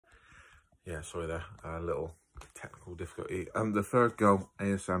Yeah, sorry there, a little technical difficulty. The third goal,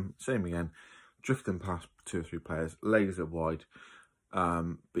 ASM, same again, drifting past 2 or 3 players, lays it wide,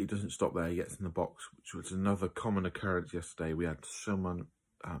 but he doesn't stop there. He gets in the box, which was another common occurrence yesterday. We had so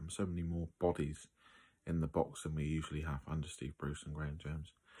many more bodies in the box than we usually have under Steve Bruce and Graham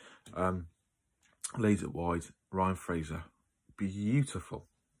Jones. Lays it wide, Ryan Fraser, beautiful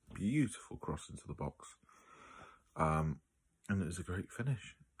cross into the box, and it was a great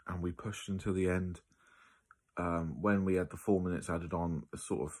finish. And we pushed until the end. When we had the 4 minutes added on,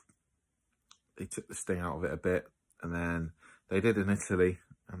 they took the sting out of it a bit, and then they did in Italy,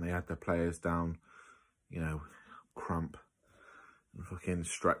 and they had their players down, cramp and fucking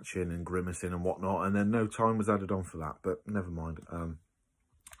stretching and grimacing and whatnot, and then no time was added on for that. But never mind.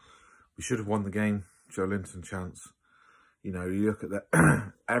 We should have won the game. Joelinton chance. You look at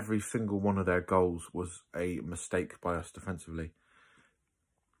that. Every single one of their goals was a mistake by us defensively.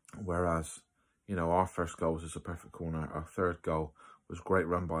 Whereas, our first goal was just a perfect corner. Our third goal was a great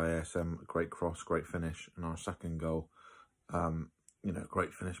run by ASM, great cross, great finish. And our second goal,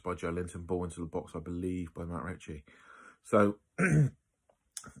 great finish by Joelinton, ball into the box, I believe, by Matt Ritchie. So,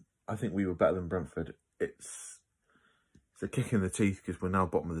 I think we were better than Brentford. It's a kick in the teeth because we're now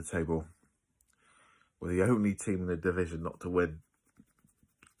bottom of the table. We're the only team in the division not to win.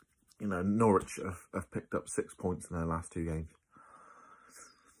 Norwich have picked up 6 points in their last 2 games.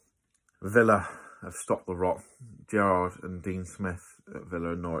 Villa have stopped the rot. Gerrard and Dean Smith at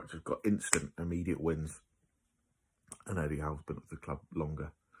Villa and Norwich have got instant, immediate wins. And Eddie Howe's been at the club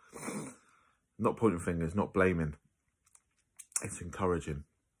longer. Not pointing fingers, not blaming. It's encouraging.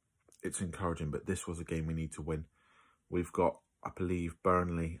 It's encouraging, but this was a game we need to win. We've got, I believe,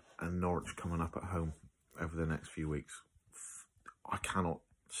 Burnley and Norwich coming up at home over the next few weeks. I cannot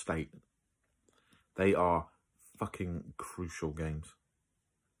state. They are fucking crucial games.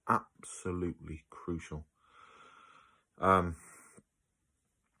 Absolutely crucial. I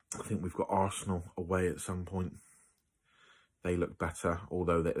think we've got Arsenal away at some point. They look better,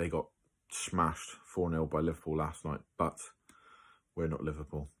 although they got smashed 4-0 by Liverpool last night, but we're not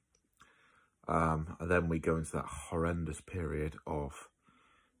Liverpool. And then we go into that horrendous period of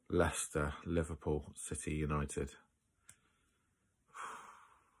Leicester, Liverpool, City, United.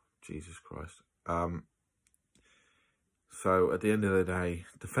 Jesus Christ. So, at the end of the day,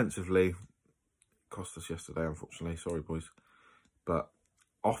 defensively, cost us yesterday, unfortunately. Sorry, boys. But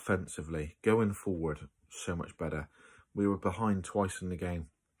offensively, going forward, so much better. We were behind twice in the game.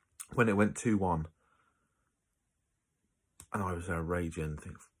 When it went 2-1, and I was there raging,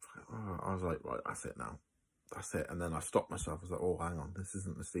 I was like, right, that's it now. That's it. And then I stopped myself. I was like, oh, hang on. This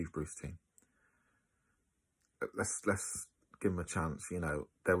isn't the Steve Bruce team. Let's give him a chance.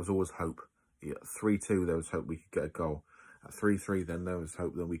 There was always hope. At 3-2, there was hope we could get a goal. At 3-3, then there was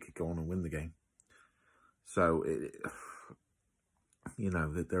hope that we could go on and win the game. So,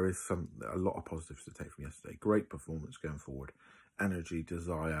 there is a lot of positives to take from yesterday. Great performance going forward. Energy,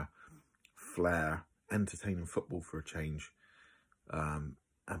 desire, flair, entertaining football for a change. And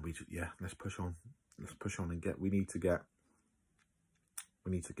let's push on. Let's push on and we need to get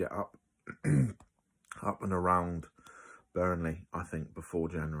up, up and around Burnley, I think, before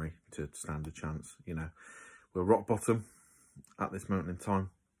January to stand a chance. We're rock bottom at this moment in time.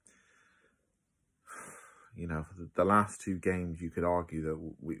 The last 2 games, you could argue that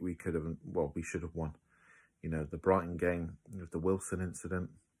we could have, we should have won. The Brighton game with the Wilson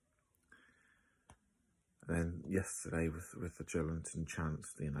incident. And then yesterday with the Joelinton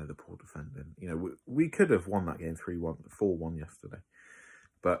chance, the poor defending. We could have won that game 3-1, 4-1 yesterday.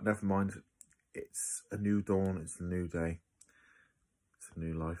 But never mind. It's a new dawn. It's a new day. It's a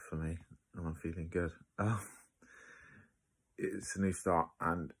new life for me. And I'm feeling good. It's a new start.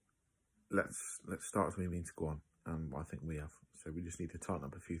 And let's start as we mean to go on. I think we have. So we just need to tighten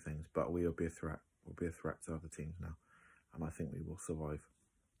up a few things. But we'll be a threat. We'll be a threat to other teams now. And I think we will survive.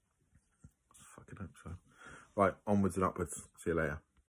 I fucking hope so. Right, onwards and upwards. See you later.